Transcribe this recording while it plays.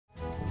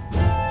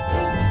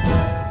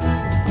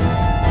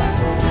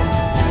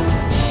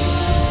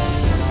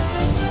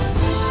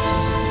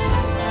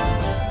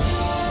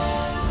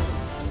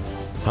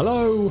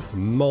Hello,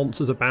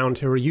 monsters abound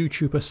here, a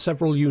YouTuber,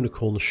 several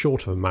unicorns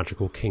short of a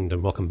magical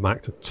kingdom. Welcome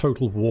back to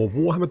Total War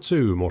Warhammer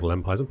 2 Mortal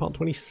Empires and part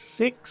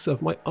 26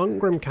 of my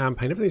Ungrim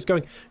campaign. Everything's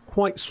going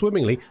quite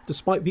swimmingly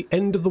despite the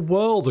end of the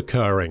world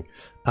occurring.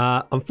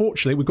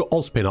 Unfortunately, we've got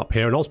Ozpin up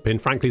here, and Ozpin,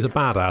 frankly, is a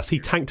badass. He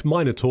tanked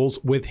Minotaurs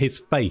with his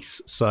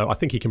face, so I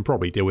think he can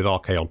probably deal with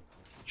Archaon,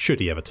 should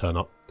he ever turn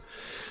up.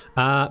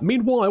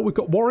 Meanwhile, we've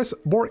got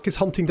Warwick is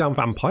hunting down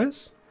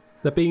vampires.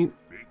 They're being...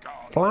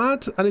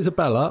 Vlad and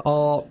Isabella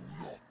are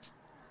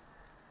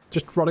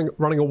just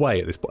running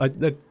away at this point.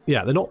 They're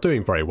not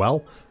doing very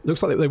well.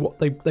 Looks like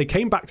they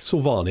came back to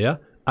Sylvania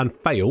and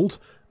failed,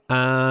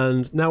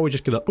 and now we're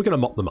gonna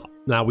mop them up.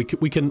 Now we've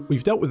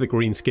dealt with the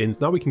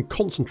greenskins. Now we can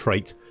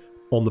concentrate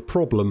on the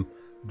problem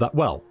that,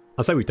 well,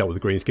 I say we've dealt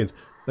with the greenskins.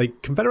 They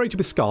confederated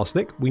with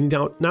Skarsnik. We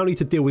now need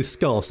to deal with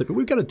Skarsnik, but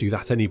we're going to do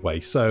that anyway.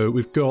 So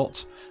we've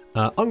got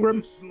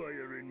Ungrim.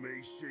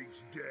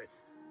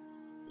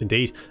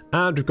 Indeed,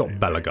 and we've got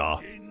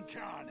Belegar.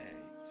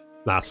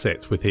 That's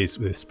it, with his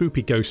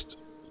spoopy ghost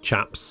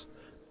chaps,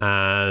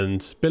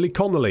 and Billy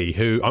Connolly,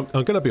 who I'm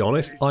going to be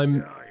honest,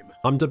 I'm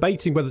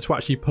debating whether to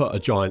actually put a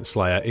giant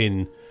slayer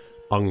in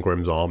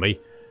Ungrim's army,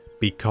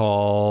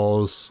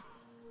 because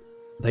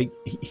he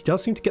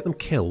does seem to get them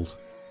killed.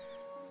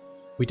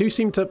 We do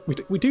seem to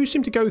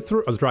go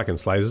through as Dragon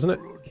Slayers, isn't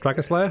it?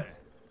 Dragon Slayer.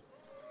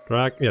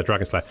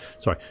 Dragon Slayer.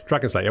 Sorry,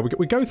 Dragon Slayer. Yeah,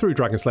 we go through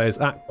Dragon Slayers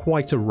at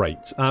quite a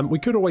rate. We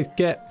could always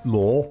get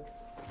more.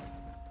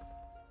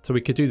 So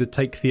we could do the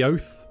Take the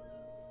Oath.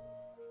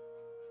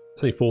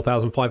 It's only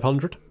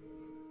 4,500.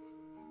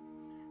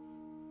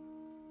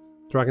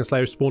 Dragon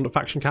Slayer spawned at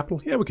Faction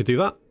Capital. Yeah, we could do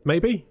that.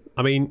 Maybe.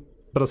 I mean,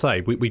 but I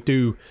say, we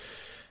do...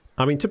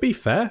 I mean, to be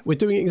fair, we're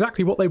doing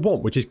exactly what they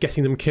want, which is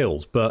getting them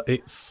killed. But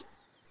it's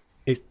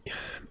the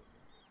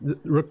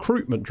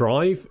recruitment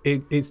drive,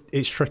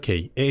 it's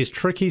tricky. It is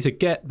tricky to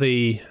get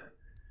the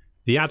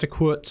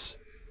adequate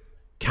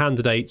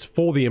candidates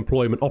for the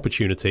employment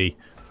opportunity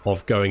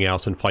of going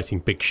out and fighting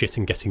big shit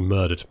and getting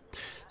murdered.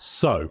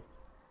 So,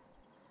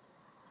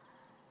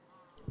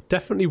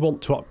 definitely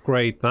want to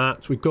upgrade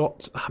that. We've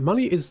got...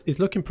 money is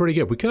looking pretty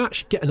good. We can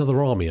actually get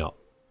another army up.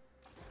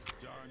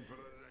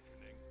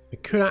 We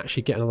could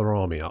actually get another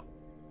army up.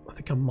 I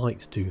think I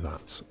might do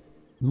that.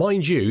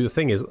 Mind you, the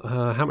thing is,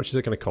 how much is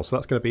it going to cost? So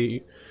that's going to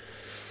be...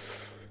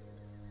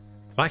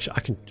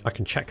 Actually, I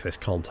can check this,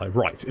 can't I?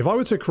 Right, if I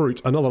were to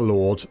recruit another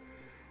lord,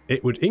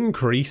 it would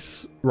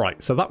increase...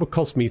 Right, so that would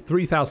cost me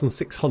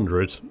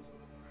 3,600.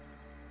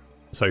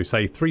 So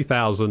say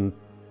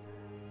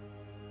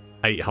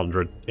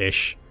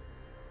 3,800-ish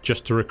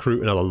just to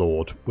recruit another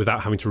lord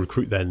without having to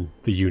recruit then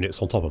the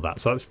units on top of that.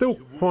 So that's still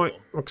quite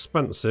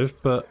expensive,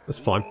 but that's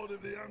fine.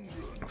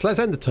 So let's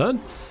end the turn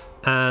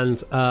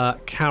and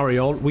carry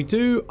on. We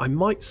do... I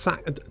might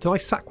sack... Did I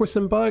sack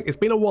Wissenberg? It's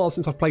been a while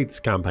since I've played this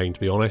campaign, to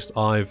be honest.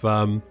 I've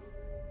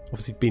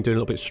obviously been doing a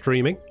little bit of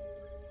streaming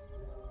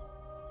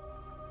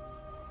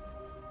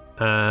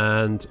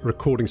and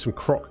recording some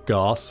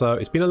Croc-Gar, so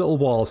it's been a little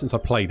while since I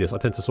played this. I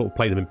tend to sort of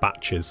play them in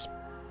batches.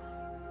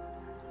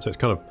 So it's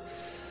kind of...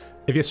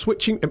 If you're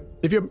switching...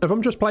 If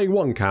I'm just playing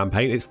one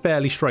campaign, it's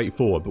fairly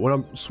straightforward, but when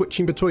I'm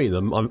switching between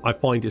them, I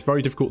find it's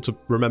very difficult to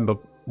remember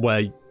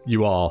where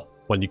you are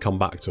when you come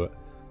back to it.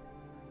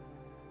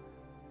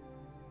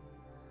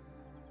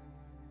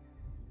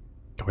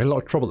 We had a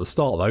lot of trouble at the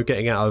start, though,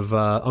 getting out of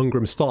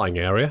Ungrim's starting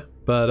area.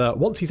 But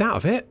once he's out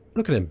of it,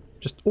 look at him.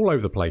 Just all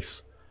over the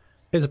place.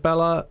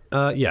 Isabella,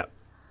 yeah.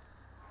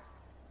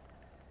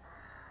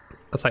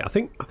 I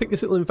think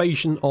this little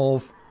invasion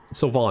of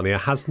Sylvania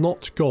has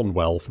not gone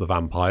well for the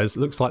vampires. It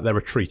looks like they're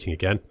retreating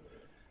again.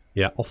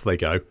 Yeah, off they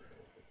go.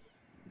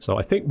 So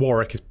I think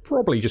Warwick is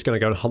probably just going to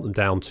go and hunt them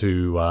down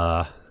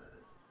to...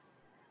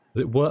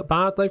 Does it work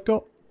bad they've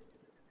got?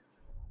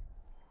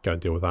 Go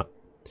and deal with that.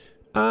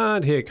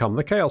 And here come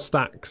the Chaos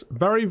Stacks.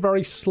 Very,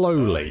 very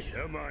slowly.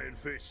 They're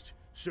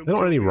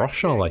not in any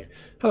rush, are they?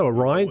 Hello,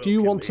 Orion. Do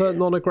you want a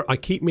non-aggressive... I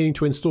keep meaning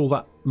to install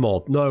that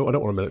mod. No, I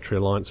don't want a military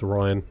alliance,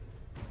 Orion.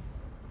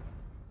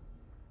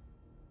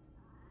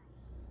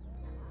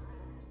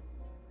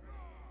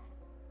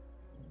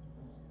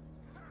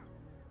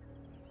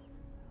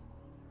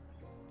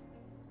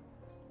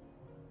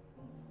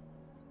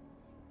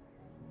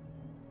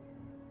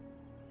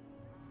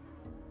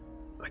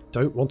 I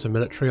don't want a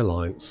military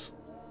alliance.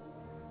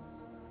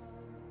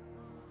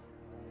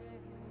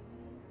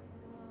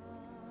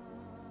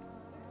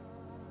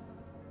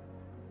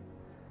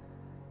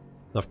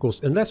 Now, of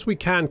course, unless we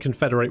can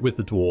confederate with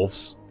the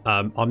Dwarfs,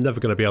 I'm never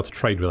going to be able to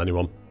trade with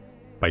anyone,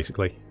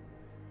 basically.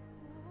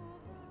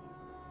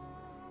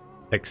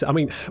 I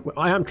mean,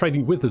 I am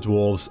trading with the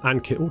Dwarves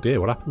and... Oh dear,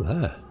 what happened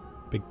there?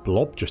 Big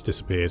blob just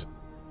disappeared.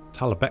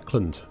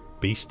 Talabekland.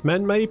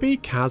 Beastmen, maybe?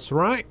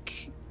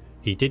 Kazrak?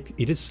 He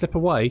did slip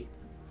away.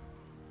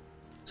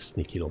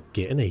 Sneaky little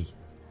git, isn't he?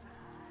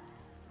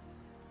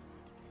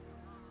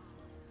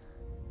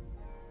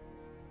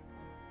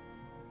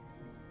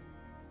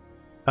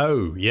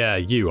 Oh, yeah,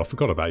 you. I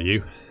forgot about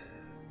you.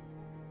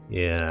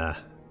 Yeah.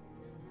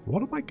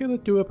 What am I going to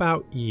do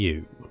about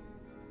you?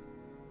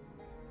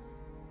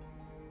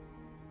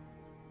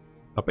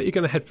 I bet you're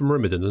going to head for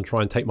Myrmidons and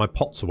try and take my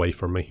pots away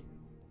from me.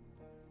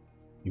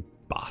 You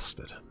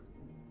bastard.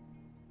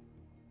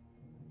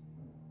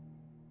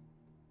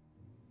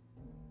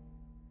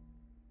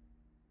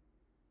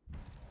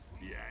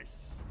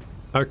 Yes.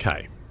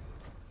 Okay.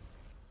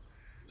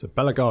 So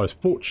Belegar is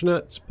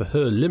fortunate.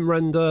 Behur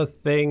Limrender,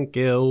 thing,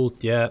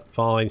 guild, yeah,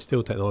 fine.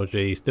 Still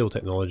technology,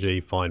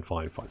 fine,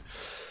 fine, fine.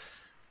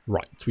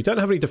 Right, so we don't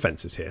have any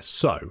defences here.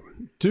 So,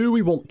 do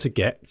we want to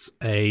get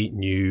a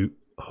new...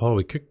 Oh,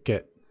 we could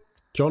get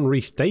John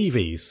Rhys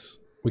Davies.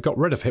 We got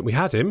rid of him. We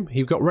had him.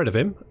 He got rid of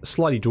him.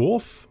 Slidey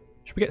Dwarf.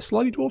 Should we get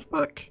Slidey Dwarf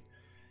back?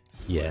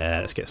 Yeah,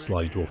 let's get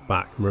Slidey Dwarf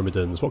back.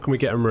 Myrmidons. What can we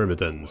get in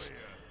Myrmidons?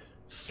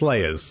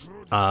 Slayers.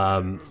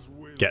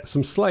 Get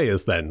some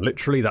Slayers then.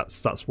 Literally,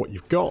 that's what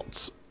you've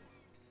got.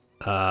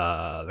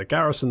 The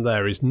garrison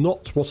there is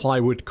not what I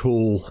would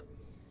call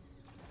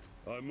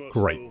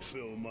great.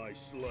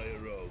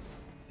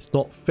 It's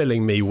not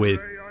filling me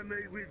with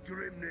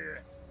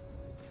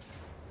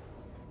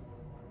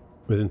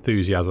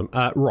enthusiasm.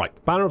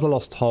 Right, Banner of the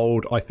Lost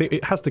Hold. I think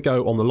it has to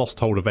go on the Lost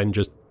Hold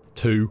Avengers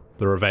 2,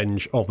 the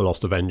Revenge of the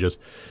Lost Avengers.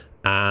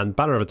 And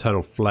Banner of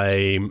Eternal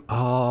Flame.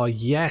 Ah,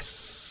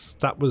 yes.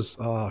 That was...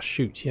 Oh,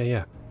 shoot.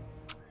 Yeah.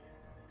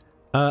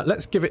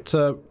 Let's give it to...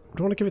 Do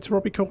I want to give it to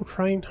Robbie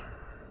Coltrane?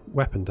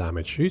 Weapon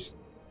damage.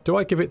 Do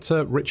I give it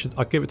to Richard?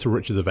 I give it to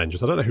Richard's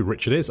Avengers. I don't know who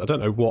Richard is. I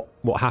don't know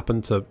what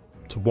happened to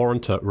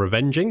warrant a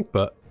revenging,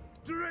 but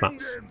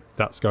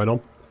that's going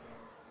on.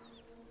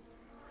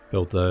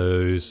 Build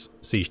those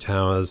siege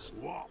towers.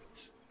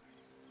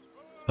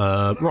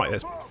 Right.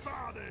 Let's...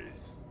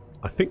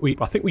 I think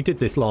we did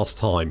this last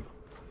time.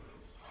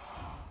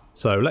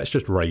 So let's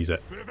just raise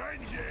it.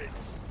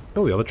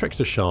 Oh, the other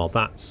Trickster Shard.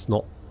 That's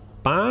not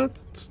bad.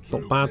 It's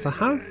not bad to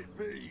have.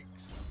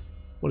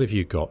 What have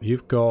you got?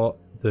 You've got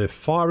the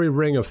Fiery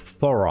Ring of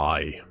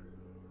Thorai,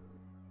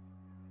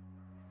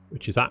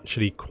 which is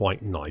actually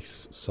quite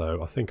nice.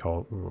 So I think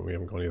we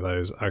haven't got any of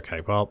those.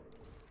 Okay, well.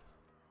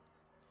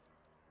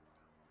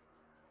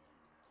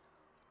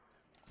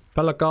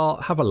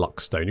 Belegar, have a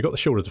Luckstone. You've got the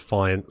Shield of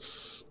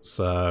Defiance.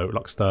 So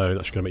Luckstone,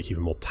 that's going to make you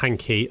even more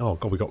tanky. Oh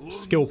god, we've got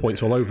skill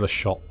points all over the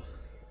shop.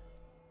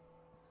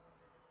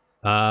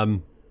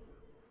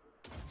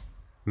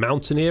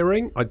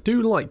 Mountaineering. I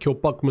do like your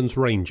Bugman's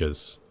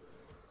Rangers.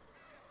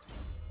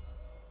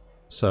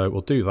 So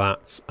we'll do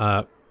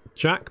that.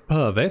 Jack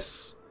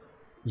Purvis,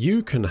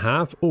 you can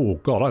have... Oh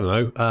god, I don't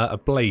know. A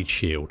Blade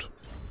Shield.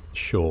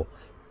 Sure.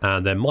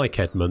 And then Mike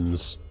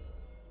Edmonds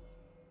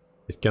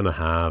is going to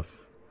have...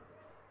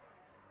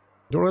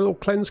 You want a little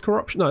Cleanse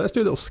Corruption? No, let's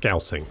do a little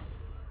Scouting.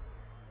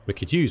 We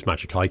could use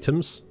magic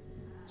items.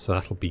 So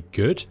that'll be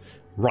good.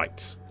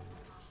 Right.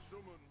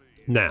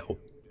 Now,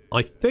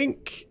 I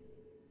think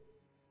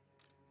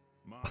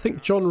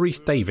John Rhys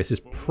Davies is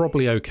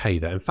probably okay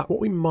there. In fact, what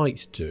we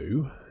might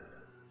do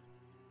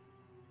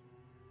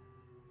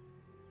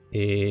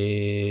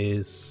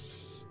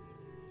is...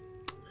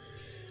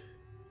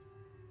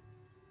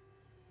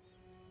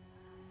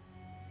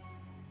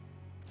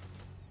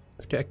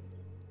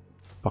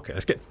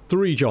 Let's get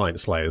 3 Giant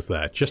Slayers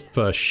there, just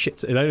for shit.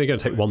 It's only going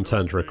to take 1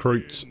 turn to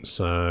recruit,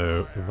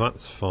 so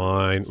that's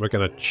fine. We're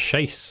going to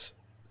chase...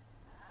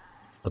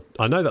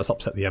 I know that's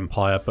upset the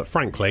Empire, but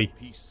frankly...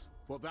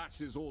 For that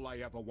is all I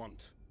ever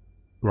want.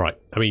 Right,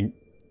 I mean,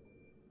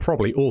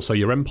 probably also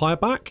your Empire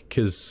back,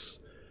 because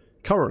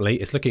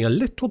currently it's looking a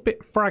little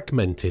bit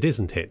fragmented,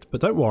 isn't it?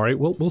 But don't worry,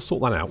 we'll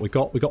sort that out. We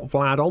got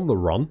Vlad on the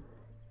run.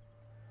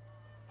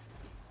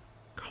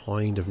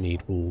 Kind of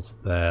need walls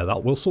there.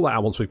 We'll sort that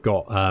out once we've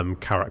got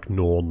Karak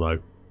Norn, though.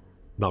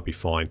 That'll be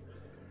fine.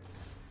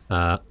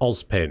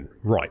 Ozpin.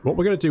 Right, what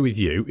we're going to do with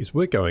you is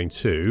we're going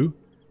to...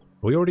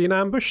 Are we already in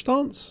ambush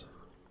stance?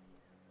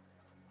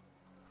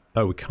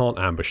 Oh, we can't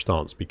ambush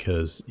stance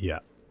because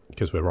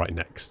we're right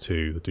next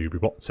to the Doobie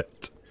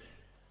Whatsit.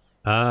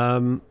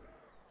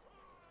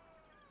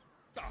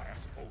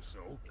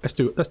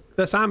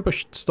 Let's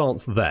ambush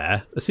stance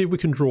there. Let's see if we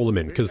can draw them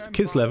in, because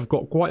Kislev have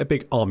got quite a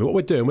big army. What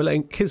we're doing, we're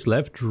letting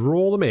Kislev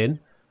draw them in,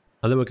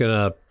 and then we're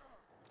going to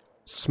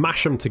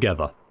smash them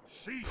together.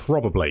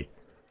 Probably.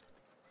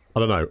 I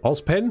don't know.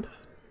 Ozpin,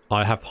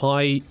 I have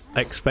high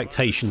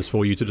expectations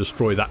for you to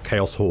destroy that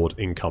Chaos Horde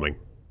incoming.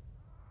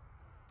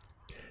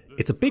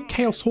 It's a big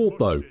Chaos Horde,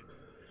 though.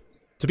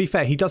 To be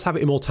fair, he does have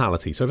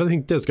immortality, so if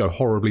anything does go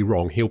horribly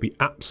wrong, he'll be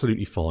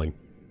absolutely fine.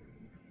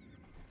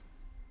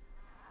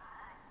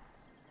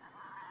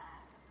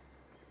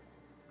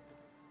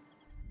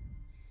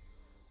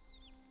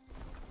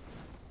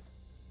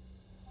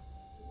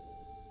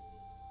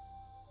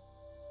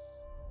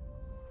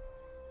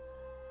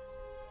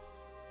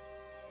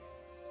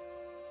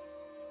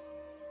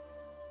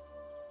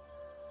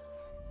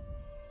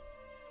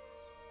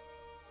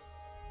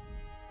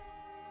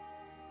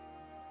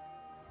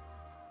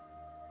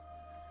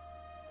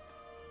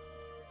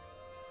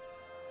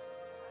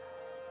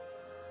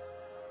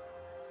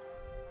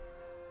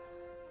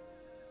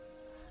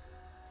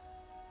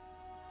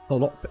 Oh,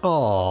 not...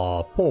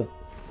 Oh,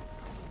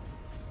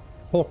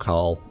 poor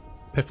Carl.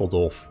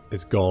 Piffeldorf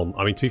is gone.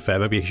 I mean, to be fair,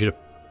 maybe he should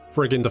have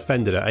friggin'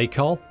 defended it, eh,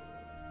 Carl?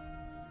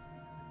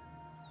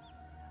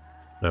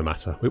 No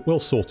matter. We'll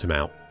sort him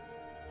out.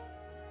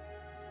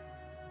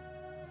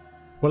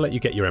 We'll let you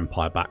get your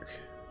empire back,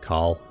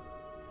 Carl.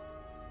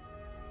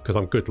 Because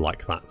I'm good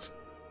like that.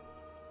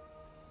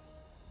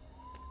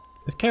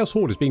 This Chaos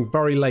Horde is being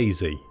very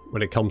lazy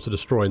when it comes to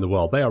destroying the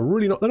world. They are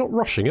really not... They're not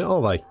rushing it,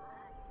 are they?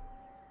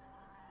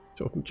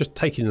 Just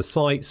taking the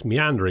sights,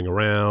 meandering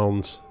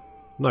around.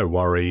 No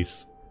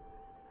worries.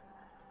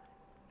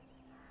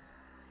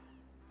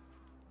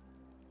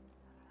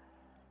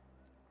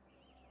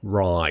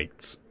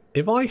 Right.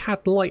 If I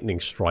had Lightning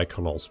Strike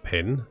on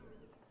Ozpin,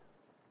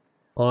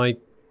 I'd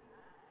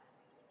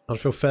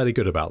feel fairly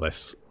good about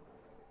this.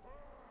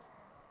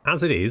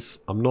 As it is,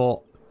 I'm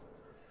not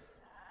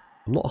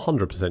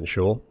 100%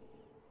 sure.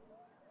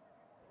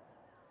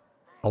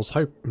 I was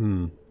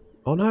hoping...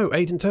 Oh no,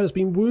 Aiden Turner's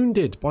been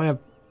wounded by a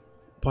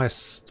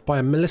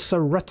Melissa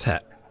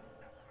Rettet.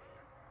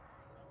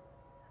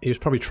 He was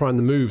probably trying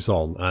the moves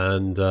on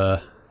and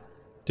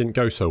didn't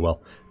go so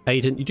well.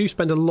 Aiden, you do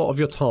spend a lot of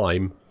your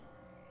time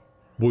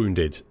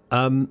wounded.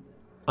 I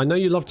know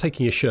you love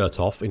taking your shirt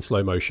off in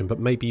slow motion, but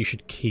maybe you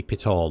should keep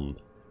it on.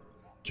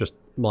 Just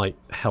might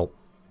help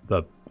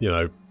the, you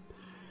know,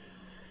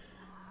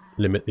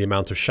 limit the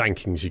amount of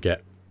shankings you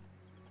get.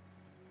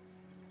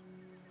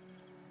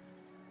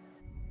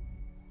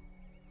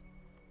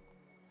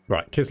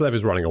 Right, Kislev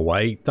is running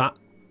away. That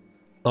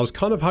I was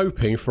kind of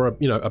hoping for a,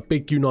 you know, a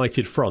big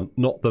united front,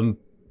 not them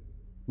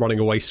running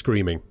away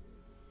screaming.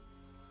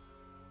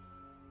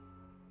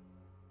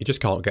 You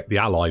just can't get the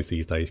allies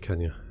these days, can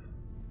you?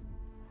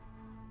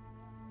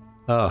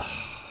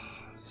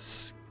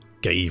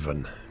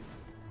 Skaven.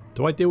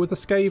 Do I deal with the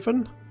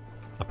Skaven?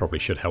 I probably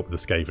should help with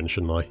the Skaven,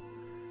 shouldn't I?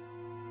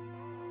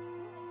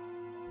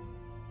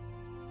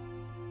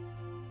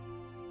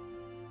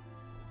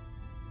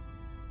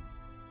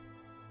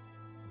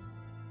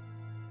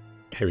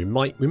 Okay, we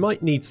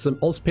might need some...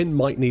 Ozpin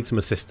might need some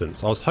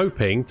assistance. I was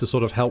hoping to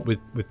sort of help with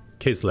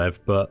Kislev,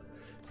 but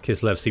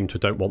Kislev seemed to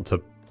don't want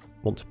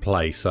to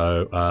play,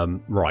 so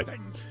right.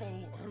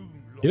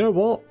 You know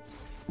what?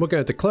 We're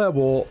going to declare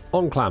war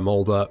on Clan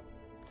Moulder.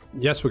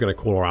 Yes, we're going to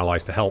call our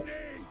allies to help.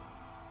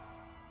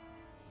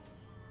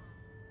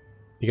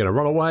 You're going to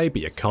run away,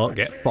 but you can't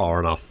get far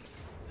enough.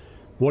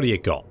 What do you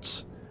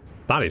got?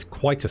 That is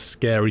quite a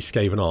scary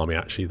Skaven army,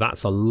 actually.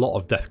 That's a lot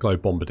of Deathglow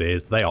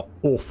Bombardiers. They are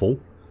awful.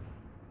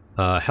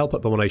 Help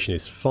Abomination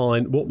is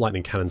fine. Warp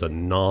Lightning Cannons are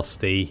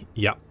nasty.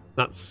 Yep,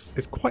 it's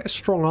quite a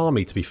strong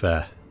army, to be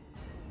fair.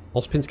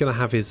 Ozpin's going to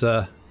have his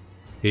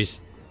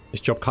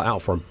job cut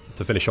out for him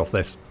to finish off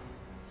this.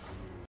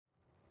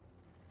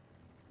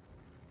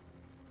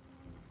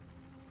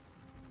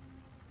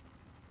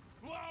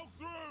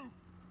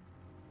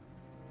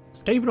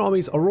 Skaven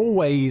armies are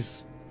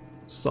always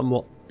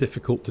somewhat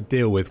difficult to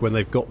deal with when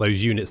they've got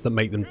those units that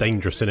make them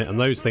dangerous in it, and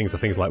those things are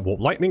things like Warp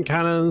Lightning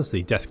Cannons,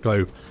 the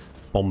Deathglow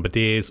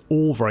Bombardiers,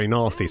 all very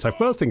nasty. So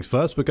first things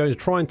first, we're going to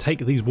try and take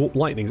these Warp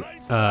Lightning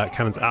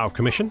Cannons out of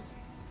commission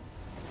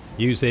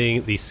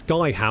using the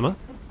Sky Hammer.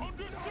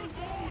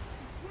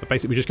 But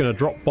basically we're just going to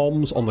drop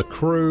bombs on the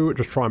crew,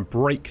 just try and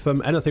break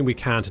them, anything we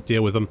can to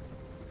deal with them.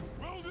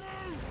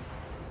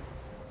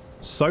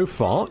 So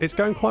far, it's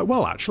going quite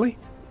well, actually.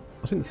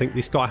 I didn't think the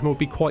Skyhammer would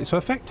be quite so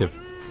effective.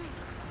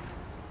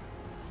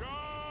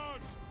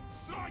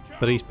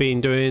 But he's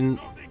been doing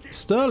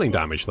sterling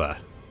damage there.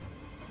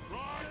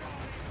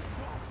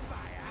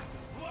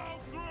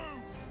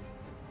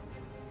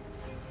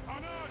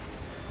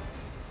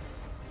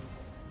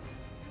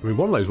 I mean,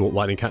 one of those Warp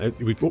Lightning Cannons,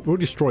 we've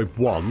already destroyed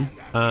one,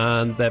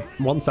 and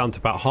one's down to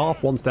about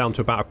half, one's down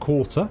to about a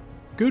quarter.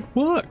 Good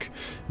work!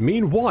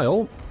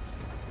 Meanwhile,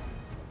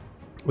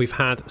 we've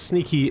had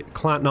sneaky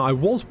clan... Now, I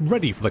was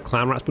ready for the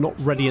clan rats, but not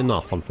ready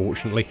enough,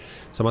 unfortunately.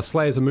 So my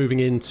slayers are moving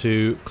in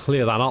to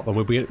clear that up, and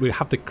we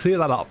have to clear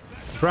that up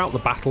throughout the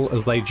battle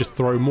as they just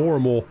throw more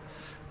and more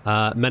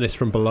menace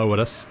from below at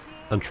us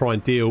and try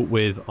and deal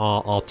with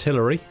our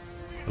artillery.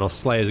 And our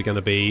slayers are going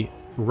to be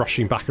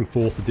rushing back and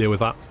forth to deal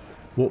with that.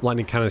 Warp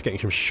Lightning Cannon is getting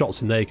some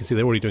shots in there. You can see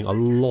they're already doing a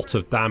lot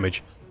of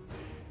damage.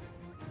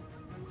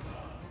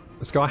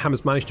 The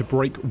Skyhammer's managed to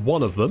break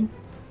one of them.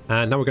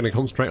 And now we're going to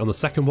concentrate on the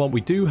second one.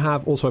 We do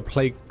have also a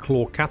Plague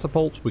Claw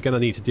Catapult. We're going to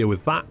need to deal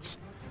with that.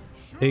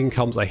 In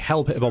comes a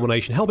Hell Pit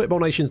Abomination. Hell Pit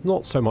Abomination is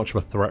not so much of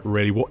a threat,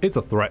 really. What is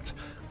a threat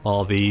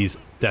are these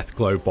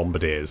Deathglow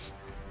Bombardiers.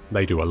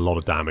 They do a lot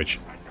of damage,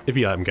 if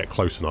you let them get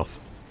close enough.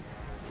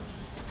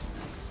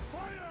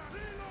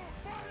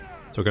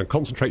 So we're going to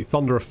concentrate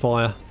Thunder of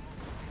Fire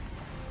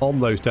on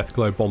those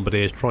Deathglow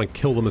Bombardiers. Try and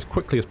kill them as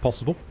quickly as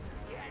possible,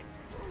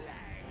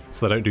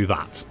 so they don't do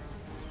that.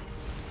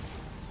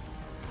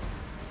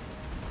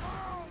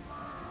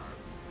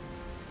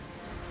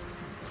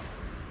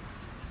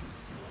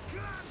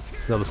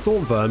 Now the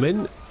Storm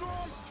Vermin,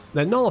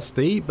 they're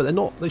nasty, but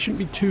they shouldn't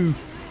be too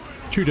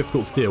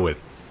difficult to deal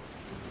with.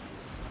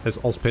 There's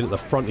Ozpin at the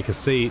front, you can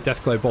see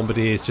Deathglow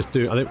Bombardiers just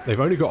doing... they've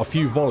only got a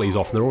few volleys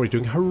off and they're already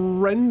doing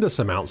horrendous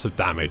amounts of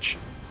damage.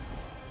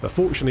 But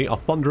fortunately, our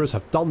Thunderers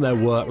have done their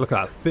work. Look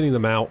at that, thinning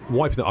them out,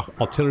 wiping them. Our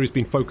artillery's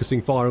been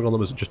focusing firing on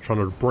them as just trying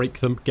to break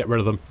them, get rid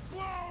of them.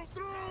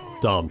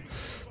 Done.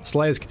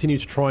 Slayers continue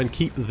to try and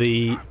keep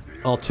the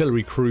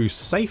artillery crew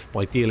safe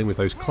by dealing with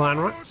those clan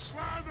rats.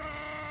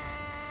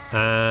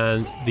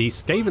 And the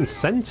Skaven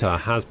Centre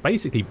has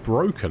basically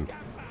broken.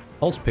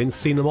 Ozpin's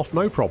seen them off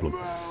no problem.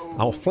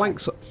 Our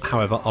flanks,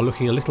 however, are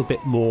looking a little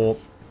bit more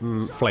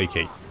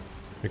flaky.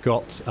 We've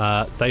got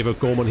Dave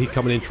O'Gorman, he's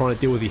coming in trying to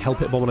deal with the Hell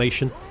Pit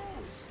Abomination.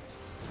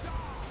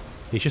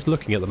 He's just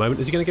looking at the moment.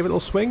 Is he going to give it a little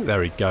swing?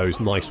 There he goes.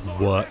 Nice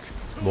work.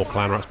 More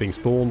clan rats being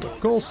spawned, of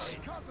course.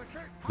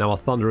 Now our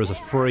Thunderers are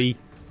free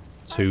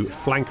to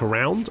flank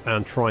around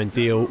and try and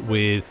deal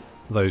with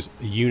those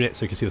units.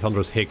 So you can see the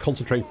Thunderers here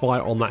concentrating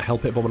fire on that Hell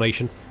Pit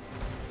Abomination.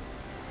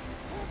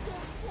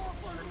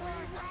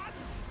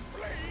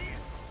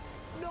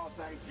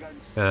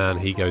 And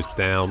he goes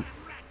down.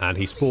 And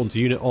he spawns a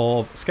unit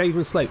of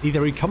Skaven Slaves.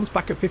 Either he comes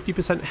back at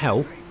 50%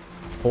 health,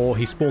 or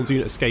he spawns a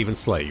unit of Skaven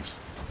Slaves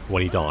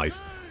when he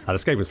dies. The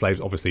Skaven Slaves,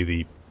 obviously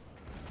the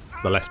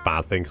less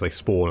bad thing, because they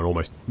spawn and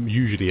almost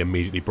usually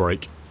immediately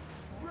break.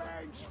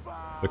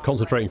 We're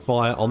concentrating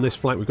fire on this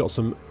flank. We've got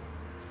some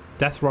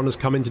Death Runners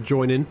coming to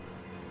join in.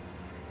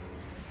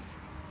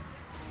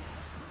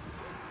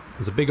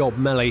 There's a big old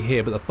melee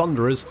here, but the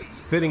Thunderers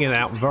thinning it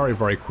out very,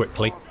 very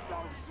quickly.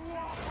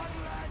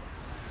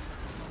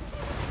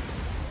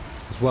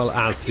 As well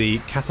as the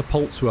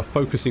Catapults, who are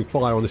focusing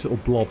fire on this little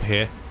blob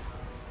here.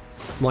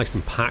 It's nice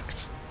and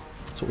packed.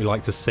 That's what we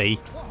like to see.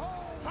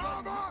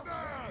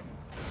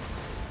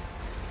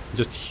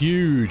 Just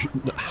huge,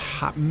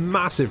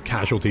 massive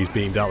casualties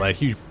being dealt there.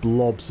 Huge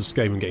blobs of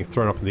Skaven getting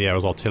thrown up in the air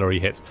as artillery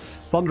hits.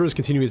 Thunderers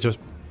continue to just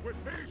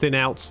thin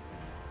out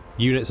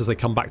units as they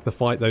come back to the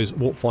fight. Those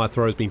warp fire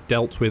throwers being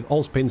dealt with.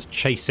 Ozpin's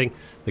chasing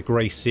the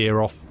Grey Seer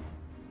off.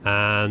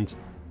 And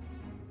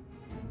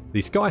the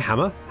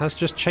Skyhammer has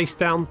just chased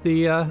down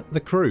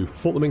the crew.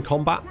 Fought them in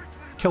combat.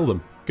 Killed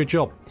them. Good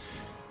job.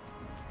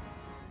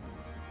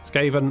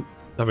 Skaven,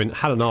 I mean,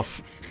 had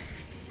enough.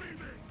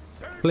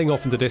 Fling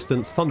off into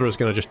distance. Thunderer's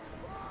going to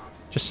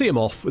just see him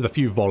off with a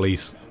few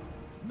volleys.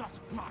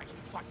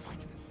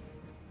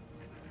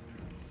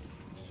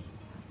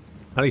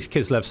 At least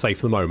Kislev's safe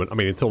for the moment. I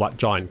mean, until that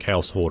giant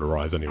Chaos Horde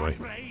arrives anyway.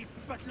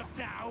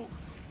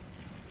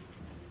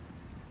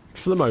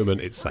 For the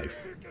moment, it's safe.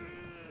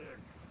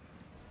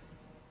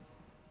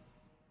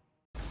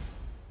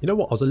 You know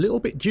what? I was a little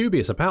bit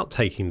dubious about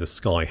taking the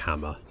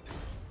Skyhammer.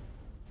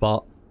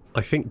 But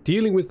I think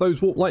dealing with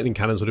those Warp Lightning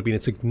Cannons would have been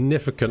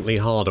significantly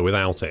harder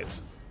without it.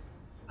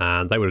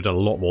 And they would have done a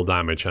lot more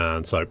damage,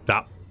 and so I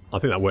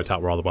think that worked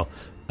out rather well.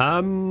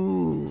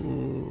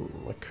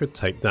 I could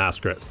take that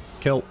script.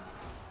 Kill.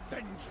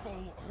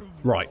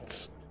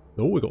 Right.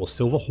 Oh, we've got a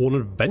Silver Horn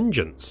of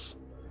Vengeance.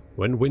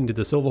 When winded,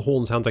 the Silver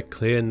Horn sounds a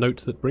clear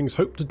note that brings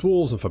hope to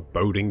dwarves and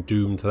foreboding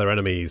doom to their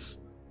enemies.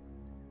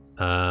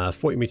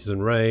 40 meters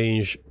in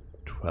range.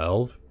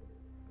 12.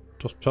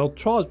 Just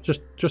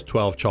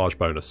 12 charge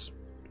bonus.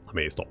 I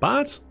mean, it's not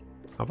bad.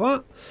 Have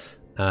that.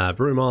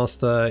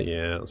 Brewmaster,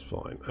 yeah, that's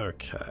fine.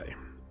 Okay.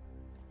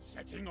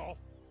 Setting off.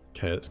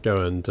 Okay, let's go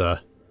and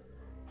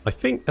I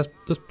think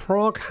does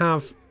Prague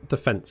have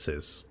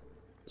defences?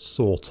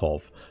 Sort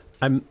of.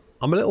 I'm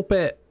a little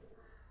bit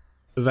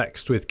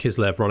vexed with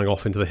Kislev running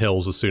off into the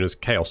hills as soon as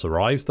Chaos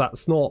arrives.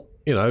 That's not,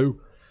 you know,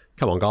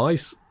 come on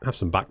guys, have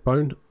some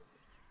backbone.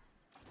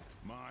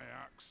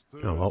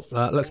 Oh well,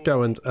 let's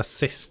go and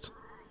assist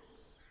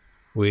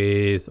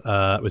with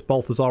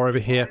Balthazar over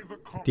here,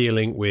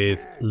 dealing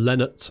with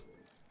Lennart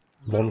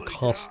von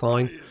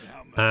Karstein.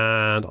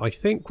 And I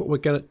think what we're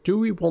gonna do,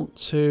 we want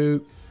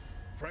to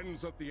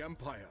Friends of the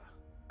Empire,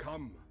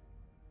 come.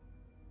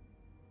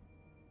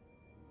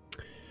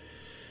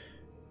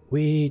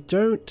 We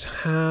don't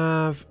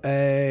have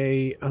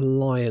a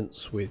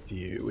alliance with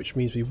you, which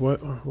means we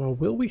won't. Well,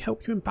 will we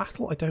help you in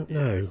battle? I don't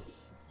know.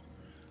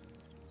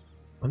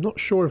 I'm not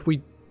sure if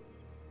we.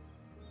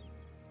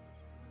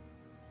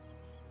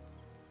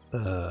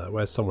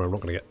 Where's somewhere I'm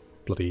not going to get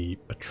bloody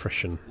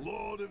attrition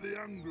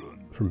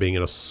from being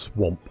in a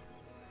swamp.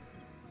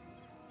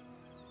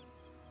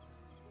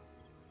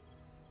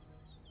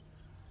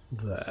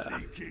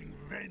 There.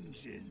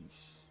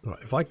 Right,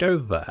 if I go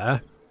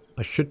there,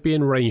 I should be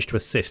in range to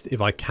assist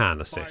if I can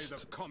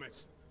assist.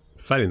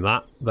 Failing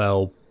that,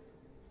 they'll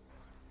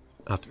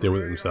have to deal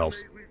with it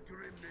themselves.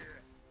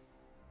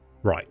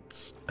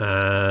 Right,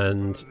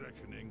 and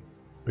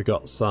we've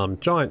got some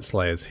Giant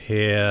Slayers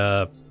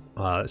here.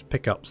 Let's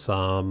pick up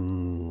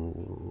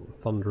some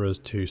Thunderers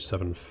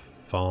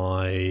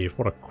 275.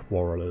 What are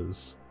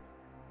Quarrelers?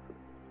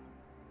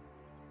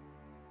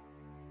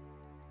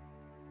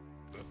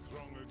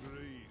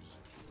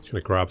 Just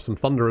going to grab some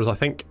Thunderers, I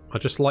think. I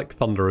just like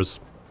Thunderers.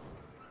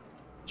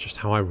 It's just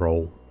how I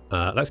roll.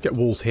 Let's get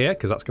walls here,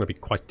 because that's going to be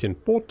quite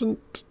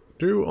important.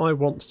 Do I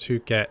want to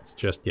get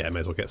just... Yeah, may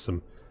as well get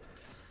some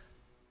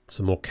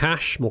more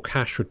cash. More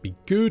cash would be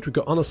good. We've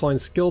got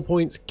unassigned skill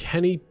points.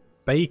 Kenny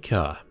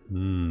Baker.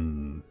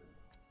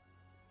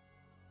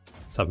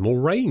 Let's have more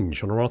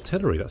range on our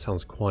artillery. That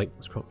sounds quite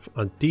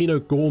and Dino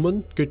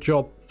Gorman, good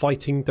job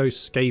fighting those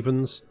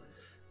Skavens.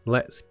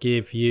 Let's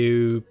give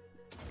you,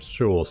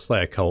 sure,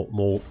 Slayer Cult,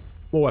 more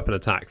weapon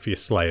attack for your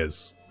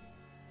Slayers.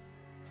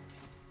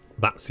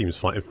 That seems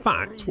fine. In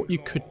fact, what you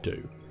could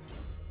do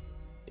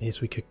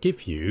is we could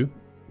give you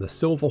the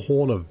Silver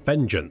Horn of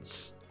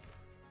Vengeance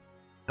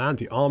and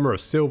the Armour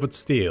of Silvered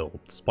Steel,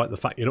 despite the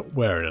fact you're not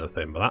wearing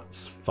anything, but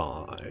that's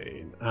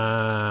fine.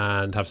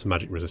 And have some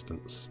magic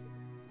resistance.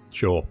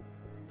 Sure.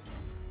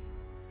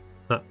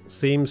 That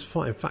seems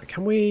fine. In fact,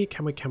 can we?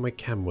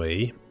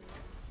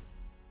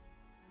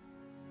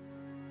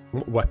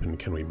 What weapon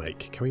can we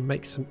make? Can we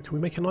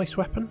make a nice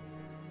weapon?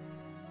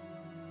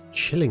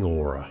 Chilling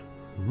Aura.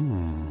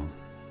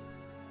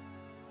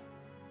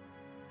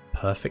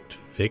 Perfect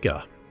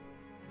Vigor.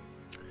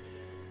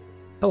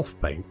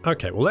 Elfbane.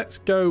 Okay, well let's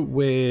go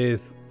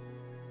with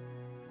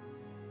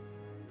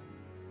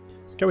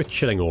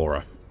Chilling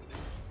Aura.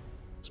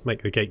 Let's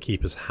make the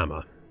Gatekeeper's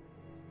Hammer.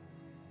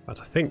 But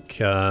I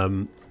think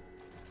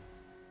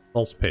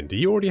Ozpin, do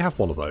you already have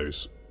one of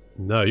those?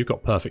 No, you've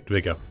got Perfect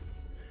Vigor.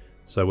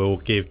 So we'll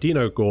give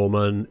Dino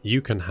Gorman,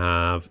 you can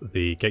have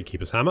the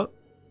Gatekeeper's Hammer.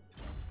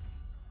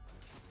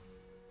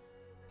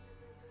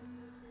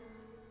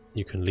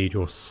 You can lead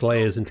your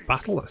Slayers into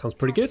battle, that sounds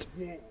pretty good.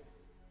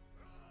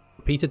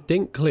 Peter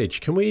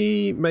Dinklage, can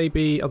we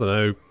maybe, I don't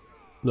know,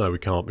 no we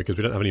can't because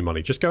we don't have any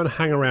money. Just go and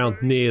hang around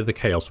near the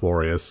Chaos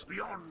Warriors.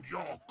 Beyond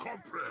your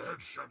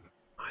comprehension.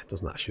 It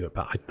doesn't actually look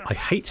bad. I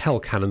hate Hell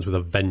Cannons with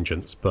a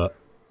vengeance, but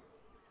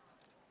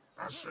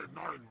I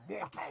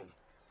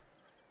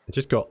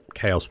just got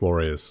Chaos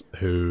Warriors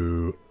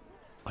who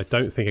I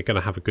don't think are going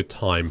to have a good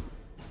time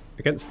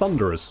against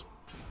Thunderers.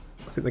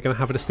 I think they're going to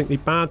have a distinctly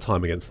bad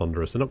time against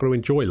Thunderers. They're not going to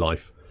enjoy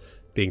life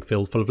being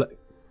filled full of...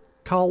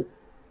 Carl.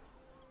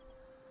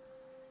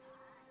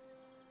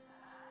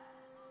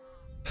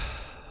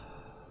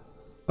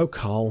 Oh,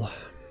 Carl.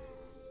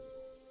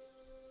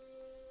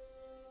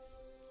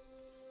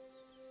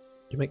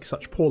 You make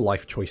such poor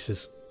life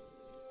choices.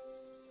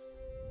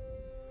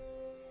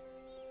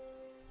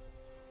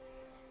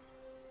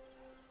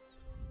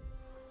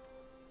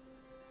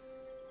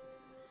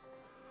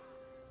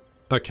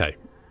 Okay,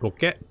 we'll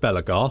get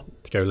Belegar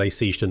to go lay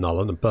siege to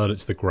Nullen and burn it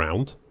to the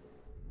ground.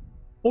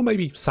 Or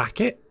maybe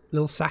sack it. A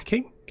little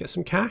sacking. Get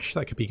some cash.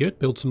 That could be good.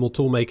 Build some more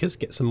toolmakers.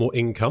 Get some more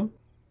income.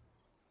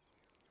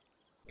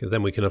 Because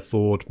then we can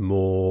afford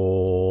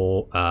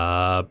more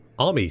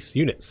armies,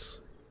 units.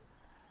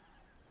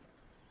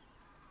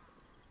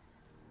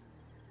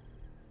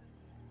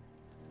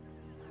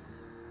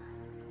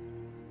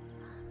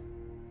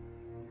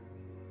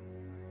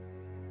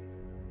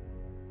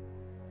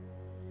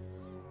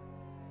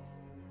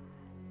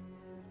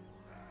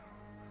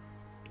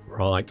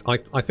 Right,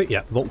 I think,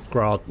 yeah,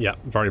 Volkgrad, yeah,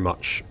 very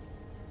much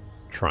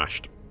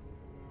trashed.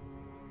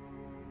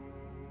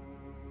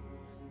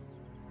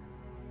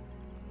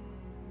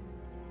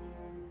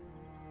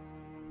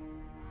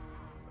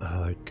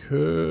 I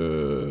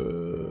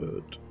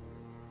could...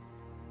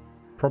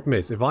 Problem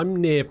is, if I'm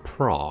near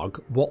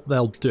Prague, what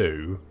they'll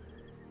do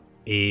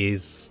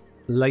is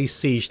lay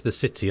siege to the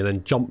city and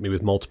then jump me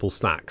with multiple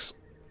stacks.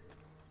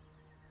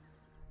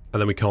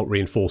 And then we can't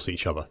reinforce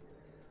each other.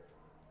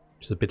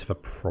 Which is a bit of a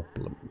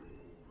problem.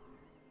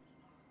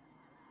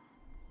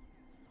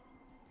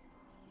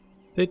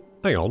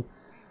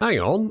 Hang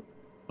on.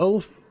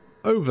 Ulf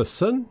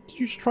Overson? Did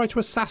you just try to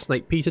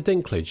assassinate Peter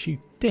Dinklage, you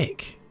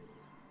dick?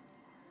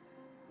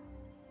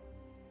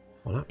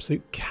 An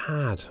absolute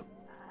cad.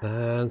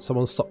 And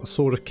someone stuck the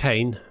Sword of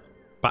Cain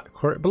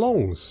back where it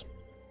belongs.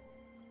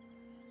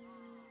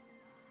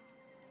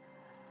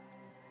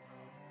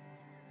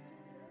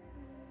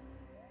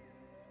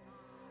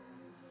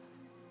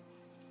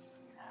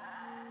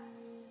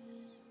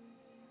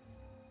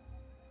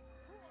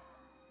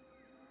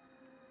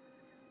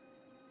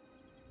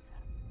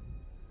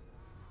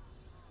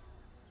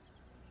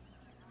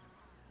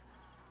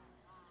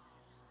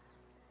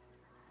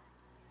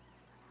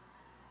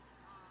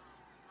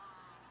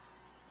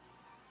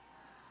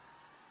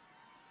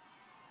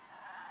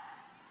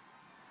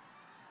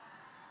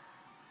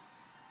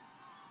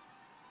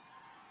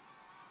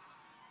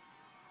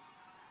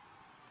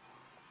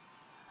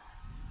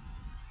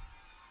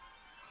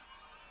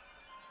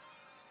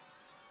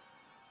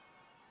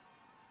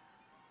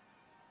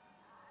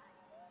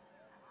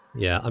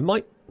 Yeah, I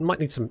might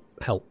need some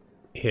help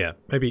here.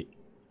 Maybe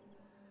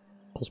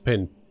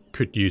Ozpin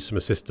could use some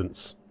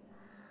assistance.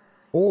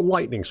 Or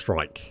Lightning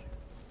Strike.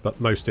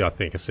 But mostly I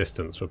think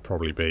assistance would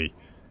probably be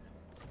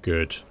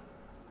good.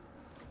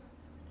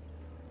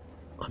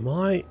 Would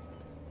I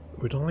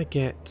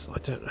get... I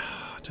don't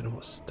know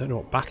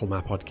what battle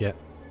map I'd get.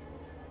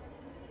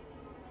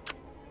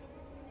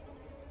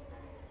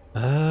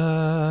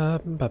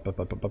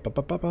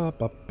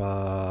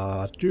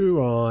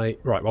 Do I...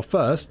 Right, well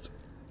first...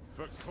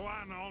 For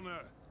clan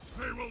honor,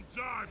 they will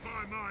die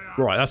by my hand.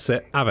 Right, that's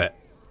it. Have it.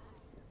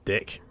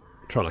 Dick.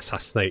 Trying to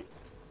assassinate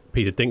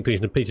Peter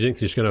Dinklage, and Peter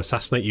Dinklage is going to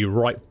assassinate you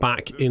right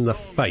back in the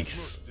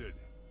face.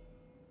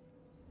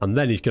 And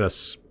then he's going to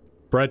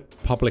Bread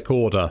public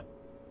order.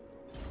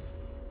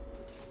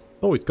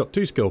 Oh, he's got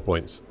 2 skill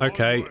points.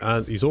 Okay,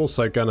 and he's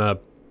also gonna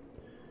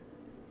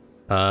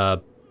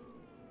have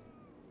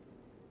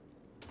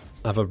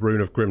a rune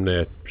of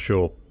Grimnir.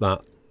 Sure,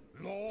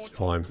 that's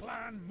fine.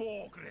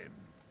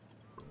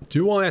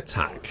 Do I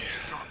attack?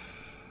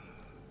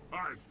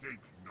 I think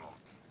not.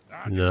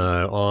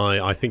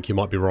 No, I think you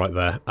might be right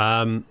there.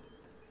 Am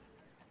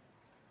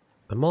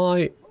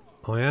I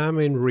am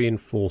in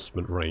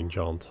reinforcement range,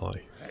 aren't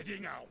I?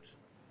 Heading out.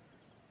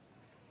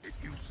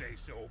 If you say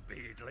so,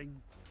 beardling.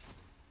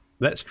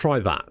 Let's try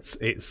that.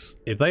 It's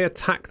if they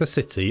attack the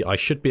city, I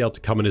should be able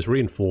to come in as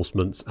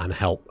reinforcements and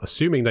help,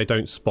 assuming they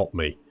don't spot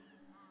me.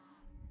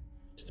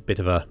 Just a bit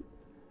of an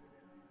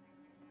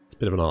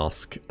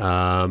ask.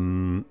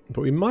 But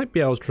we might be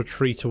able to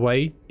retreat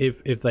away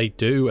if they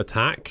do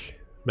attack.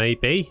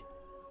 Maybe.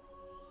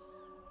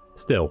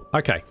 Still,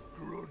 okay.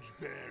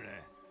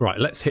 Right,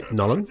 let's hit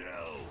Nullen.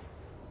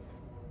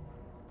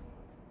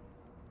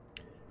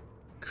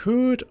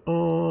 Could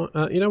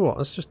you know what?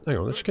 Let's just hang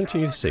on. Let's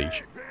continue the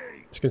siege.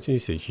 Let's continue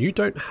the siege. You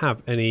don't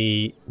have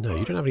any. No,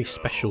 you don't have any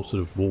special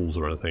sort of walls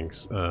or anything.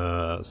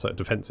 So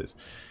defenses.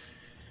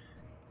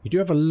 You do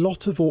have a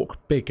lot of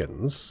orc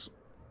biggins,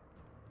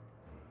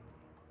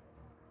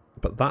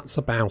 but that's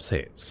about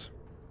it.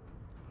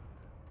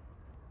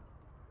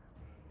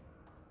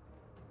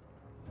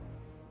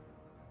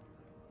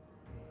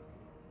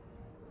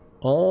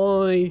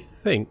 I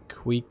think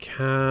we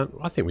can.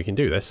 I think we can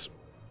do this.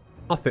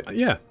 I think.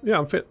 Yeah. Yeah.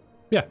 I'm fit.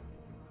 Yeah.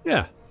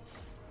 Yeah.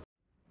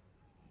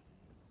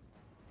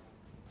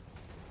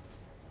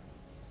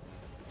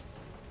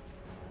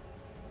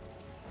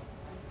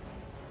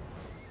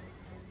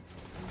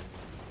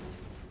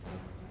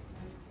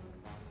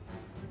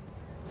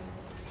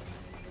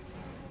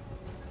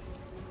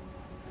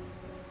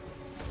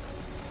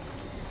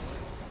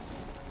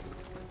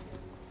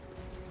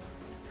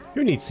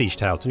 You need siege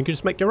towers and you can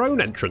just make your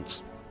own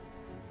entrance.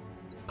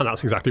 And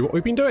that's exactly what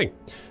we've been doing.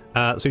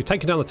 So we've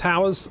taken down the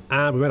towers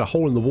and we made a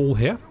hole in the wall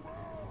here.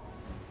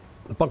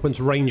 The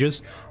Bugman's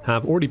Rangers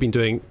have already been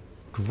doing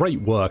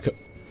great work at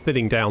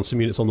thinning down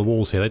some units on the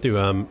walls here. They do,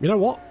 you know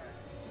what?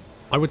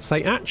 I would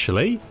say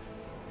actually,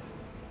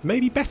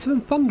 maybe better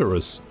than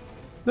Thunderers.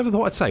 Never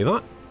thought I'd say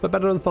that, but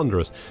better than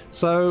Thunderers.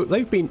 So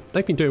they've been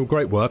doing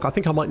great work. I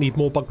think I might need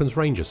more Bugman's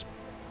Rangers.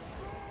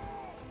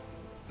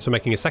 So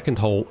making a second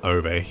hole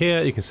over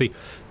here, you can see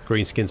the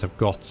greenskins have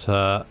got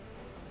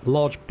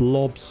large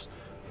blobs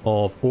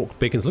of orc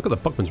biggins. Look at the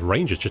Bugman's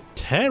Rangers just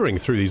tearing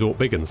through these orc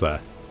biggins there.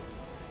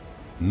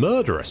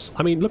 Murderous.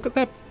 I mean, look at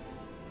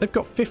they've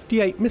got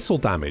 58 missile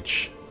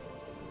damage.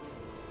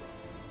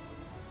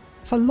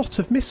 It's a lot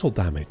of missile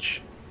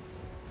damage.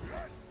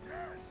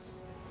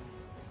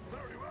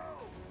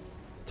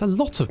 It's a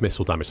lot of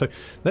missile damage. So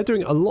they're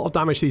doing a lot of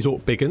damage to these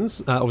orc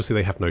biggins. Obviously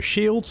they have no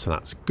shield, so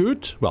that's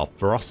good. Well,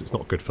 for us it's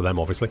not good for them,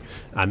 obviously.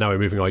 And now we're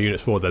moving our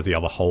units forward. There's the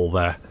other hole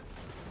there.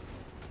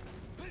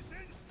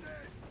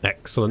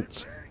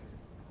 Excellent.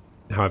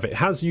 However, it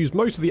has used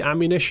most of the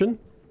ammunition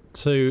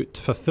to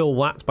fulfill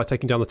that by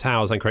taking down the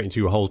towers and creating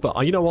 2 holes.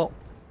 But you know what?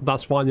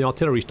 That's fine. The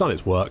artillery's done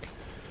its work.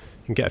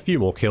 You can get a few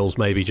more kills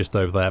maybe just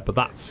over there, but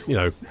that's, you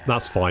know,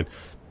 that's fine.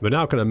 We're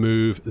now going to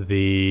move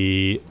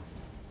the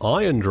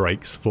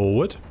Irondrakes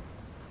forward.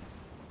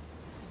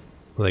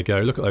 There they go.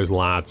 Look at those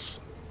lads.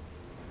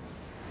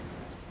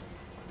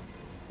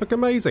 Look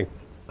amazing.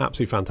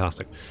 Absolutely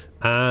fantastic.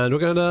 And we're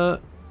going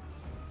to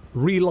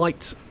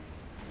relight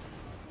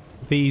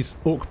these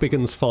orc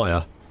biggins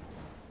fire.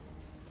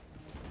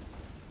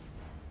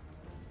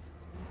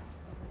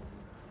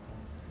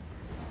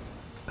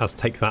 As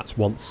take that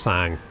once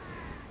sang.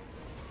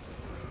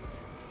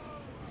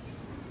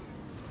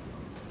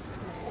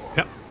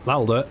 Yep,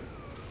 that'll do it.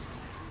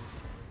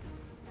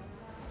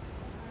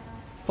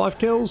 5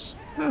 kills.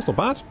 That's not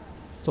bad.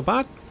 It's not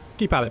bad.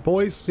 Keep at it,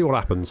 boys. See what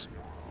happens.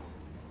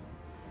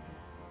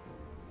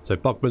 So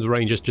Bugman's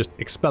Rangers just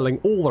expelling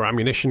all their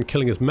ammunition,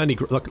 killing as many...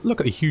 Look at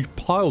the huge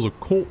piles of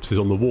corpses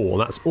on the wall,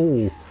 and that's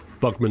all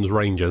Bugman's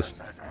Rangers.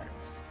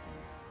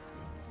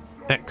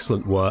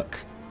 Excellent work.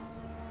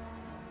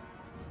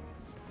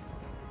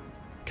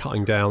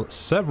 Cutting down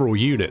several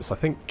units. I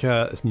think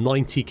it's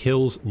 90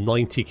 kills,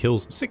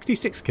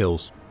 66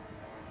 kills.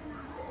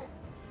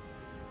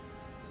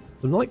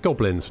 The Night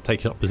Goblins have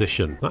taken up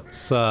position.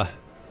 That's not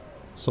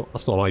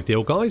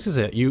ideal, guys, is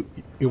it? You're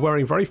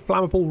wearing very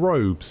flammable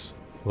robes.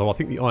 Although I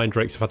think the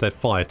Irondrakes have had their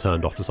fire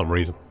turned off for some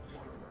reason.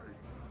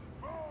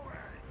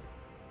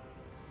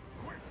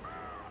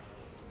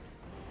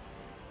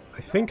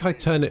 I think I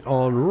turn it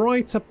on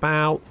right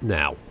about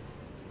now.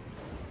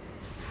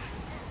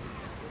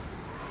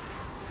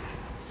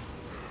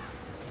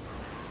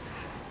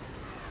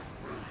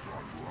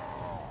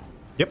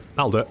 Yep,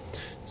 that'll do it.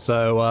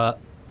 So,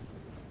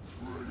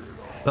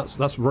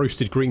 that's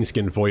roasted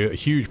greenskin for you.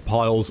 Huge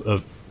piles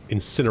of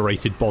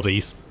incinerated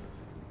bodies.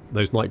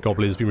 Those Night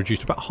Goblins have been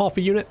reduced to about half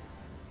a unit.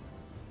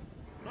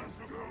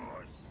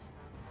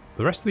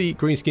 The rest of the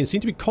greenskins seem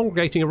to be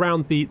congregating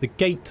around the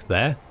gate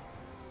there.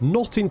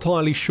 Not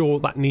entirely sure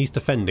that needs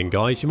defending,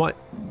 guys. You might...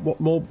 What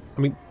more...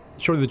 I mean,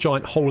 surely the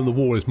giant hole in the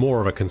wall is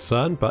more of a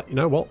concern, but you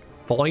know what?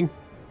 Fine.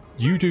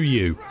 You do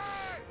you.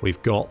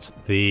 We've got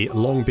the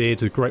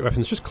Longbeards with great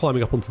weapons just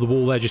climbing up onto the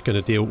wall. They're just going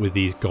to deal with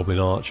these goblin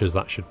archers.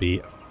 That should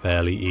be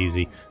fairly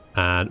easy.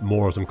 And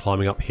more of them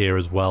climbing up here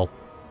as well.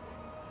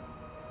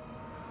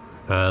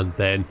 And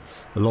then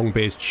the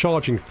Longbeards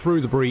charging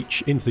through the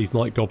breach into these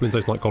Night Goblins.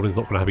 Those Night Goblins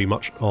not going to be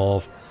much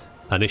of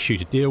an issue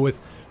to deal with.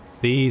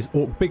 These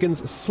Orc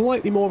Biggins,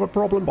 slightly more of a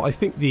problem, but I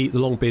think the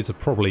Longbeards have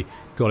probably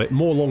got it.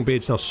 More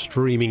Longbeards now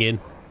streaming in.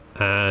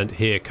 And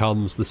here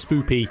comes the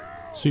Spoopy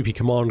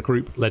command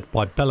group led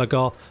by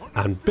Belegar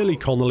and Billy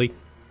Connolly.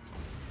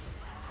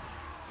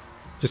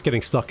 Just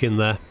getting stuck in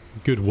there.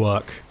 Good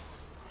work.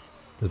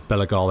 There's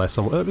Belegar there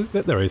somewhere.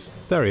 There he is.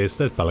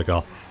 There's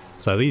Belegar.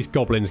 So these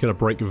goblins are going to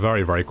break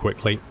very, very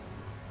quickly.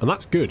 And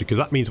that's good, because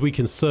that means we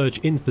can surge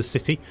into the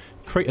city,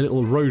 create a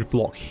little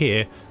roadblock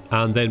here,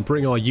 and then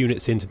bring our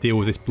units in to deal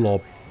with this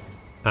blob.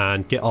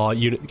 And get our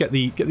unit, get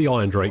the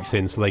Irondrakes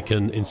in so they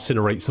can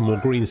incinerate some more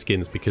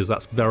greenskins, because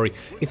that's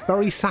it's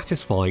very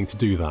satisfying to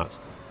do that.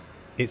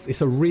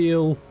 It's a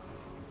real...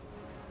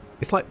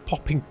 It's like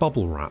popping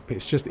bubble wrap.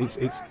 It's just, I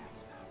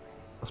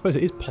suppose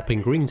it is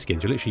popping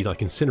greenskins. You're literally like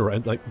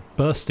incinerating, like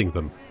bursting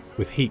them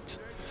with heat.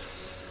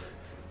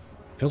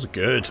 Feels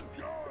good.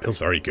 Feels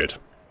very good.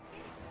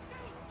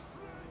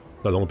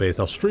 The Longbeards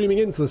now streaming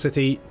into the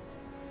city,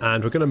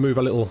 and we're going to move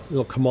a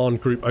little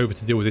command group over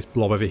to deal with this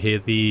blob over here.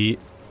 The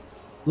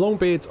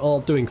Longbeards are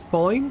doing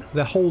fine.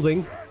 They're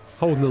holding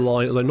the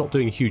line, although not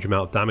doing a huge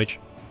amount of damage.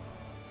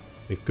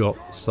 We've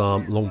got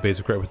some Longbeards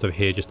with great weapons over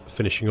here, just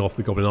finishing off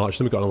the Goblin Archers.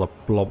 Then we've got another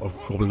blob of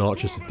Goblin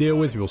Archers to deal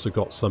with. We've also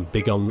got some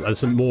big guns and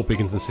some more big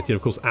guns in the city. And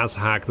of course,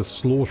 Azhag, the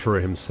Slaughterer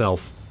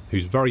himself,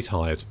 who's very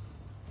tired.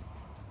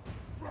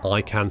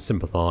 I can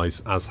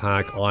sympathise,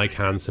 Azhag. I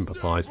can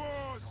sympathise.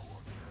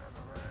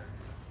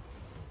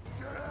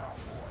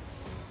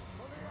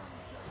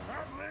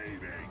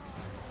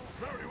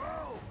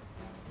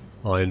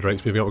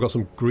 Irondrakes moving up. We've got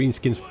some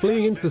greenskins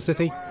fleeing into the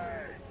city.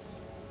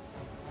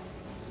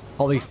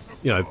 At least,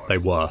 you know, they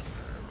were.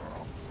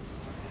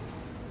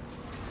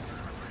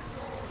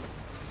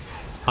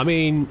 I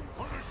mean,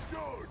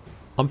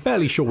 I'm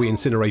fairly sure we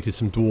incinerated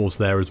some dwarves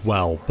there as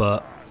well,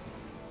 but...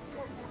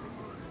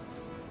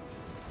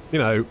 You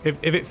know,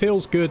 if it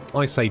feels good,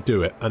 I say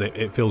do it, and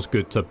it feels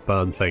good to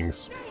burn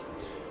things.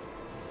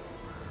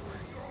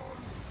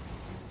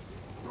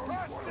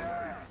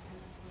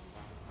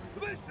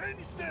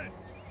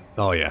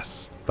 Oh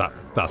yes,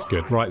 that's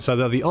good. Right, so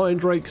the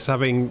Irondrakes,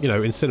 having, you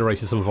know,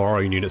 incinerated some of our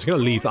own units, are going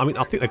to leave. I mean,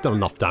 I think they've done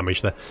enough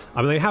damage there.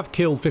 I mean, they have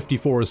killed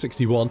 54 and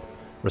 61,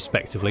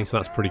 respectively, so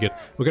that's pretty good.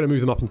 We're going to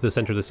move them up into the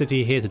centre of the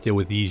city here to deal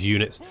with these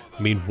units.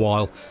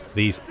 Meanwhile,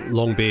 these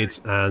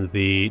Longbeards and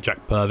the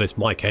Jack Purvis,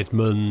 Mike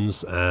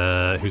Edmonds,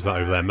 who's that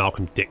over there,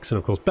 Malcolm Dixon,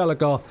 of course,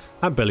 Belegar,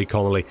 and Billy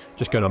Connolly,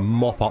 just going to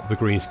mop up the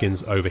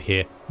greenskins over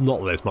here. Not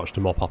that there's much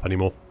to mop up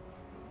anymore.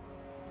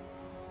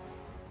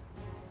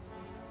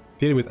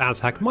 Dealing with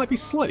Azhag might be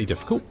slightly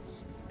difficult,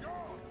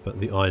 but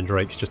the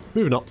Irondrakes just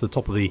moving up to the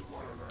top of the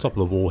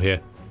wall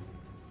here.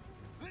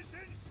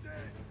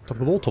 Top of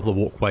the wall, top of the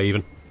walkway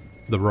even.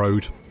 The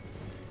road.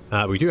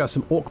 We do have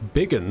some Orc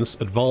Biggins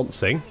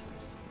advancing.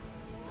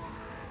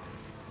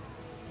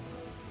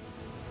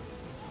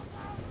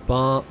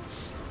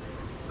 But...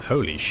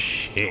 Holy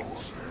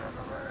shit.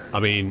 I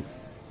mean...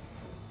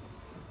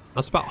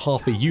 That's about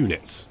half a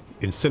unit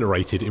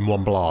incinerated in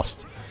one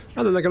blast.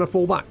 And then they're going to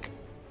fall back.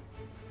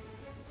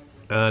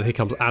 And here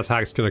comes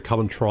Azhag's going to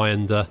come and try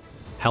and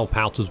help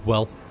out as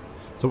well.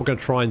 So what we're going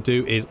to try and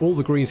do is all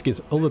the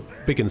greenskins, all the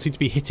biggins seem to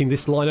be hitting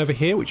this line over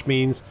here, which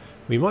means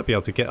we might be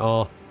able to get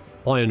our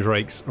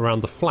Irondrakes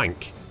around the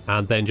flank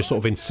and then just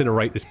sort of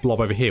incinerate this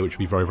blob over here, which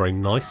would be very, very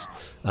nice.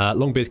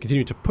 Longbeards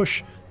continue to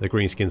push the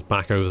greenskins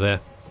back over there.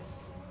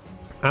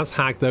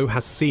 Azhag, though,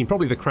 has seen,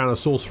 probably the Crown of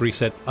Sorcery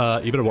said,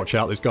 you better watch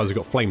out, these guys have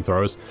got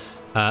flamethrowers.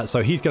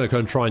 So he's going to go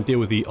and try and deal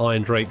with the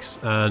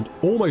Irondrakes and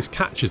almost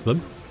catches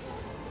them.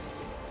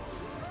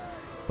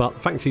 But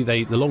thankfully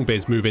the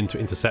Longbeards move in to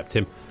intercept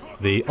him.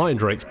 The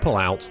Irondrakes pull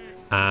out,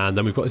 and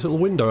then we've got this little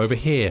window over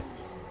here,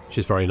 which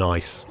is very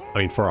nice. I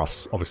mean, for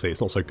us, obviously,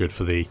 it's not so good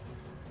for the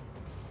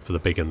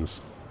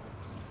biggins.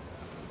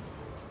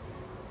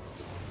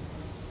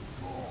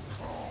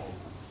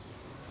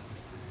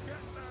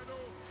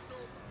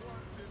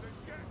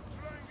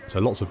 So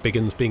lots of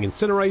biggins being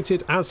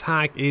incinerated.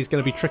 Azhag is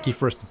going to be tricky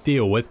for us to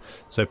deal with,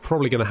 so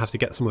probably going to have to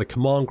get some of the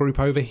command group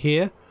over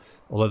here.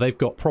 Although they've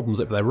got problems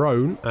of their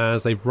own,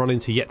 as they've run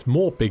into yet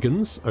more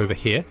biggins over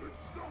here.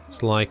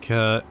 It's like,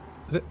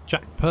 is it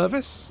Jack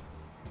Purvis?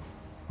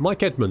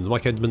 Mike Edmonds.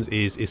 Mike Edmonds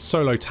is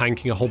solo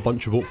tanking a whole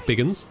bunch of Orc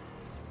biggins.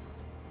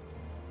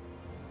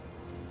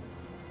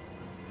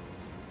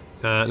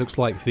 It looks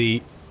like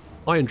the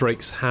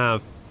Irondrakes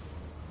have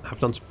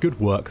done some good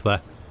work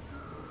there.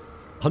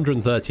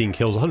 113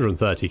 kills,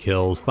 130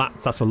 kills.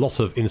 That's a lot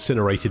of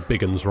incinerated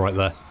biggins right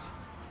there.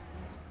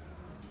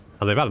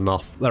 And they've had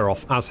enough. They're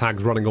off.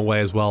 Azhag's running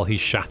away as well.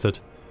 He's shattered.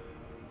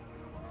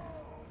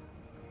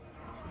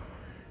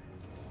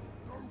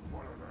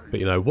 But,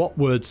 you know, what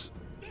would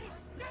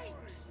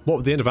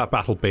the end of that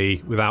battle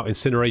be without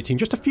incinerating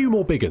just a few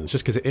more big uns,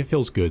 just because it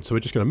feels good. So we're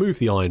just going to move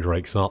the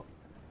Irondrakes up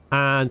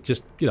and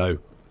just, you know,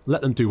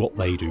 let them do what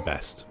they do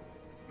best.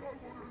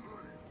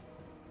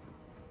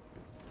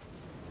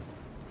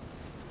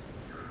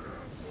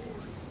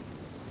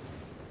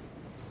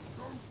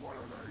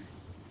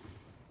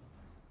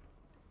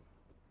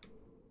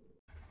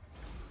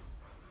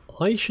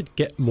 I should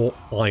get more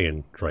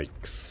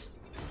Irondrakes.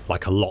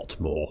 Like a lot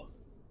more.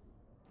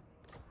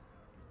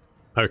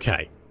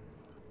 Okay.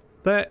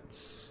 Let's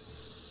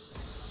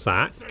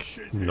sack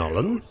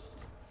Nolan.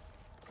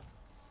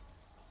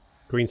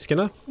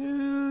 Greenskinner?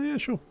 Yeah,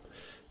 sure.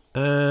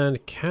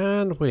 And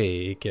can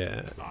we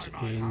get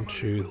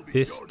into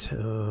this?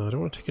 I don't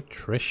want to take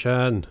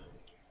attrition.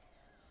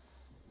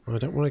 I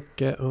don't want to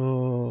get...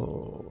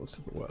 Oh, what's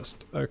the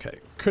worst? Okay.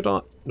 Could I...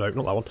 No,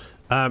 not that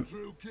one.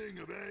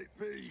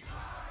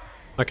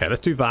 Okay,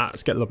 let's do that.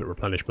 Let's get a little bit of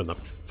replenishment.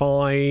 That'll be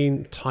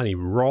fine. Tiny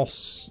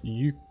Ross.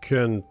 You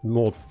can...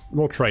 More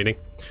training.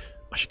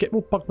 I should get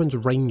more Bugman's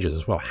Rangers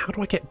as well. How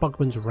do I get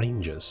Bugman's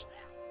Rangers?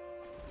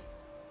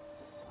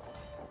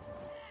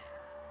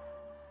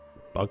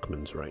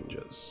 Bugman's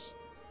Rangers.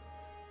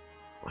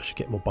 I should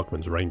get more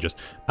Bugman's Rangers.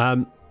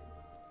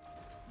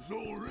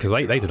 Because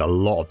they did a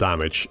lot of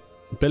damage.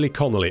 Billy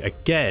Connolly,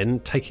 again,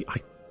 taking...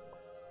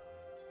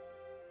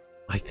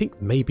 I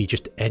think maybe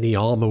just any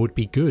armor would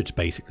be good,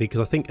 basically, because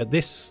I think at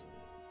this...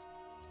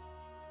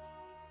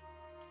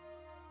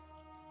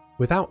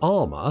 Without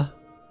armor,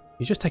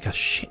 you just take a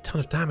shit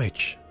ton of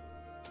damage.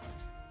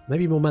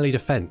 Maybe more melee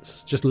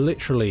defense. Just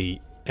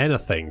literally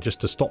anything just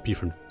to stop you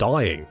from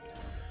dying.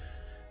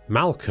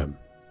 Malcolm.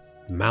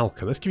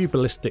 Let's give you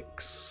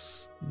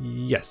ballistics.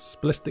 Yes,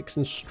 ballistics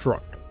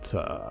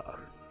instructor.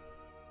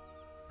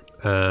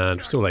 And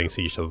we're still laying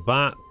siege to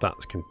that.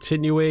 That's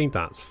continuing.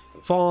 That's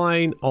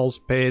fine.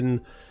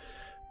 Ozpin.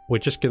 We're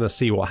just going to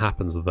see what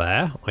happens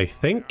there, I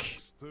think.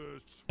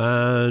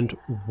 And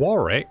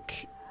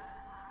Warwick.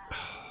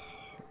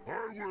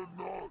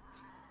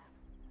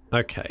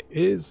 Okay,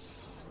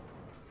 is...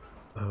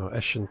 Oh,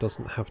 Eshin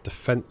doesn't have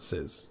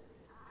defences.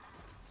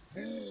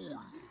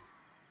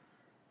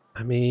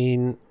 I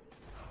mean...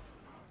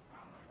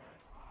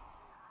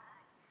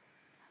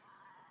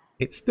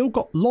 It's still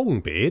got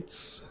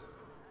Longbeards.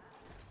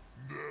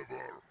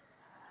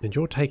 And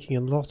you're taking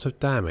a lot of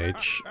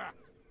damage.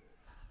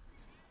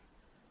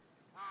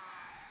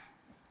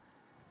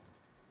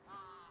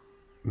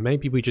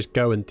 Maybe we just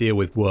go and deal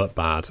with work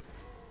bad.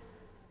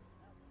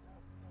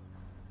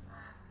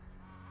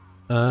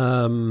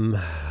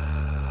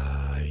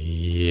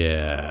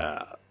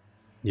 Yeah.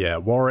 Yeah,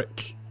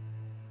 Warwick.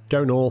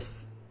 Go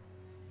north.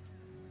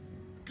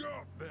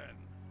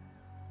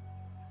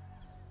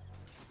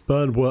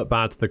 Burn work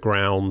bad to the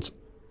ground.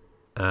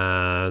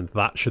 And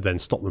that should then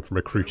stop them from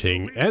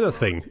recruiting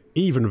anything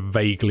even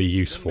vaguely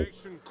useful.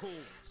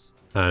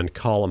 And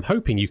Carl, I'm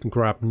hoping you can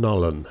grab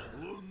Nullen.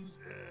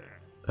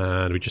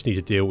 And we just need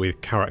to deal with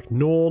Karak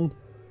Norn,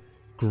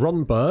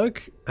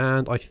 Grunberg,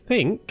 and I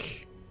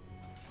think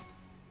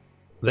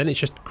then it's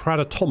just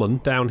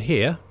Cradatomon down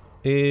here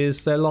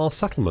is their last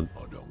settlement.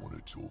 I don't want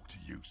to talk to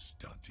you,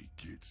 stunty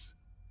kids.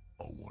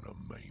 I want to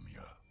maim you.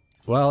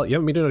 Well, you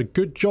haven't been doing a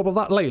good job of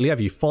that lately,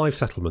 have you? 5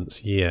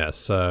 settlements. Yeah,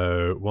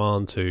 so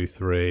 1, 2,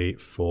 3,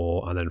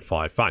 4, and then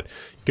 5. Fine.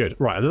 Good.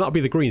 Right, and then that'll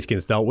be the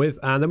greenskins dealt with,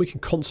 and then we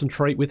can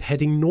concentrate with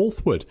heading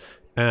northward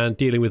and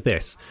dealing with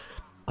this.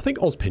 I think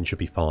Ozpin should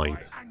be fine.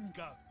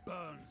 Anger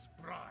burns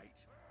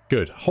bright.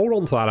 Good. Hold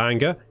on to that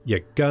anger.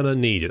 You're gonna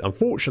need it.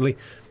 Unfortunately,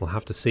 we'll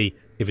have to see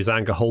if his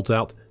anger holds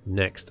out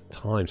next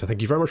time. So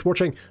thank you very much for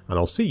watching, and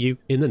I'll see you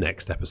in the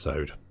next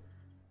episode.